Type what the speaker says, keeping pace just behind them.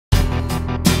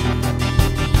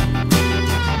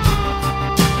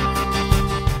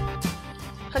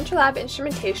HunterLab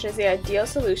instrumentation is the ideal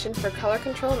solution for color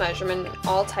control measurement in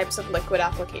all types of liquid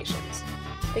applications.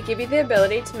 They give you the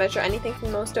ability to measure anything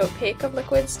from the most opaque of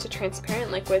liquids to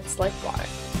transparent liquids like water.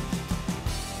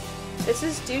 This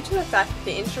is due to the fact that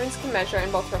the instruments can measure in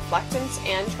both reflectance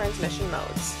and transmission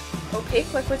modes.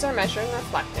 Opaque liquids are measured in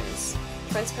reflectance,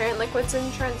 transparent liquids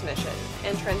in transmission,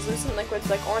 and translucent liquids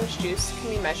like orange juice can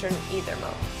be measured in either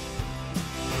mode.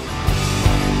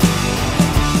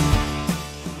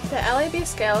 The LAB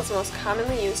scale is the most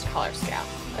commonly used color scale.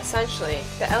 Essentially,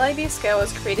 the LAB scale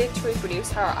was created to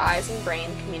reproduce how our eyes and brain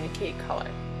communicate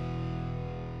color.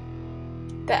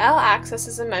 The L-axis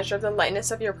is a measure of the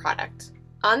lightness of your product.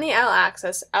 On the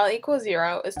L-axis, L equals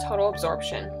 0 is total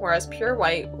absorption, whereas pure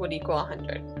white would equal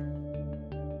 100.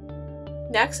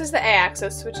 Next is the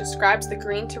A-axis, which describes the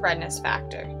green to redness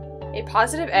factor. A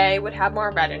positive A would have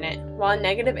more red in it, while a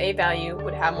negative A value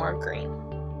would have more green.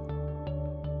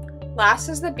 Last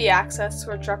is the B-axis,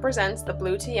 which represents the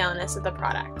blue to yellowness of the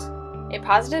product. A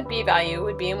positive B value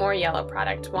would be a more yellow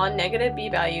product, while a negative B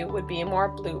value would be a more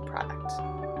blue product.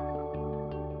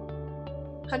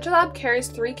 HunterLab carries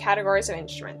 3 categories of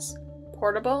instruments: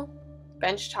 portable,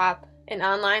 benchtop, and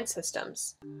online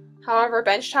systems. However,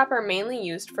 benchtop are mainly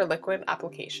used for liquid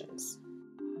applications.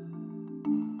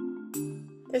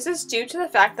 This is due to the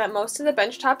fact that most of the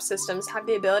benchtop systems have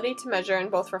the ability to measure in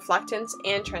both reflectance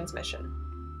and transmission.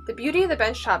 The beauty of the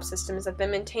benchtop system is that they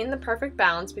maintain the perfect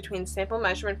balance between sample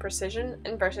measurement precision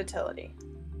and versatility.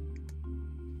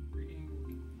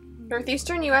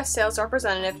 Northeastern U.S. sales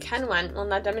representative Ken Wendt will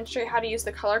now demonstrate how to use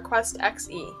the ColorQuest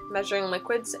XE, measuring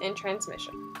liquids and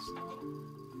transmissions.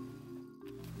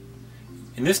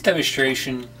 In this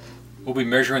demonstration, we'll be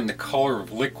measuring the color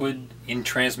of liquid in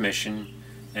transmission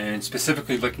and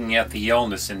specifically looking at the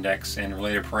yellowness index and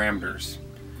related parameters.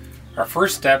 Our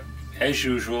first step, as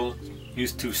usual,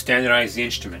 is to standardize the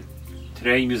instrument.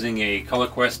 Today I'm using a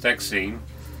ColorQuest XE,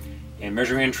 and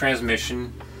measuring in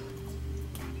transmission,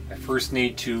 I first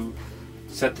need to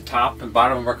set the top and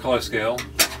bottom of our color scale.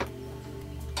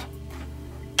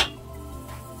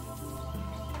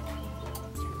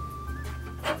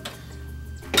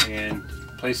 And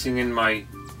placing in my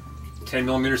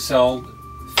 10mm cell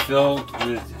filled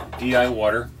with DI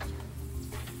water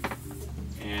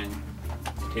and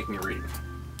taking a reading.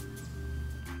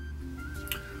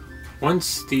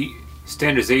 Once the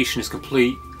standardization is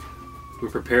complete, we're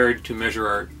prepared to measure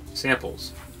our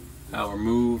samples. I'll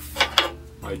remove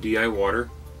my DI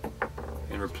water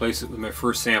and replace it with my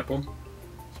first sample,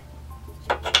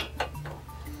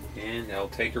 and I'll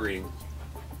take a reading.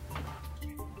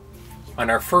 On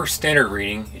our first standard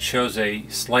reading, it shows a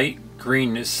slight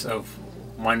greenness of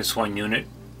 -1 unit,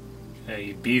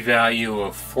 a B value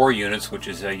of 4 units, which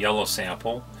is a yellow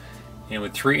sample, and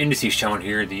with 3 indices shown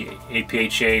here, the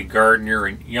APHA, Gardner,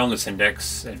 and yellowness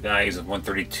index at values of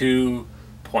 132,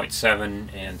 0.7,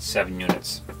 and 7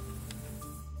 units.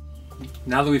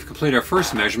 Now that we've completed our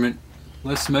first measurement,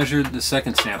 let's measure the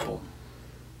second sample.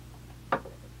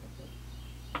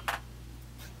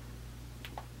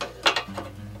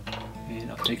 And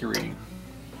I'll take a reading.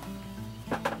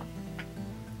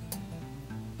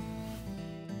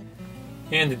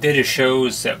 And the data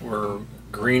shows that we're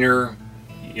greener,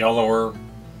 yellower,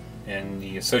 and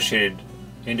the associated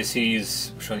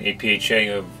indices showing the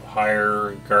APHA of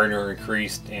higher, Gardner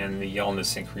increased, and the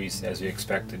yellowness increased as we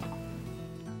expected.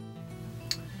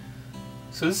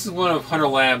 So this is one of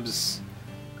HunterLab's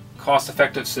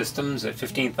cost-effective systems at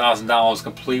 $15,000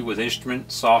 complete with instrument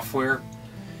software.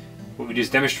 What we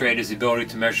just demonstrated is the ability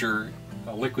to measure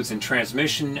liquids in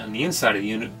transmission on the inside of the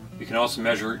unit. We can also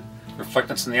measure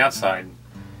reflectance on the outside.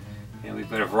 And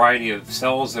we've got a variety of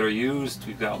cells that are used.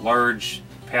 We've got large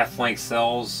path length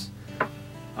cells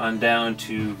on down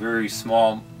to very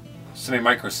small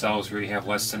semi-micro cells where you have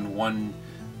less than 1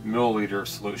 milliliter of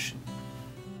solution.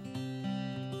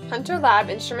 HunterLab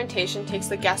instrumentation takes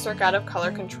the guesswork out of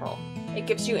color control. It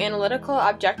gives you analytical,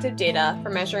 objective data for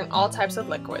measuring all types of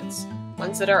liquids,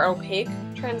 ones that are opaque,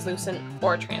 translucent,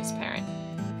 or transparent.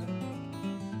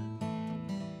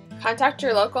 Contact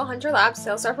your local HunterLab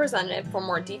sales representative for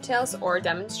more details or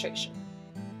demonstration.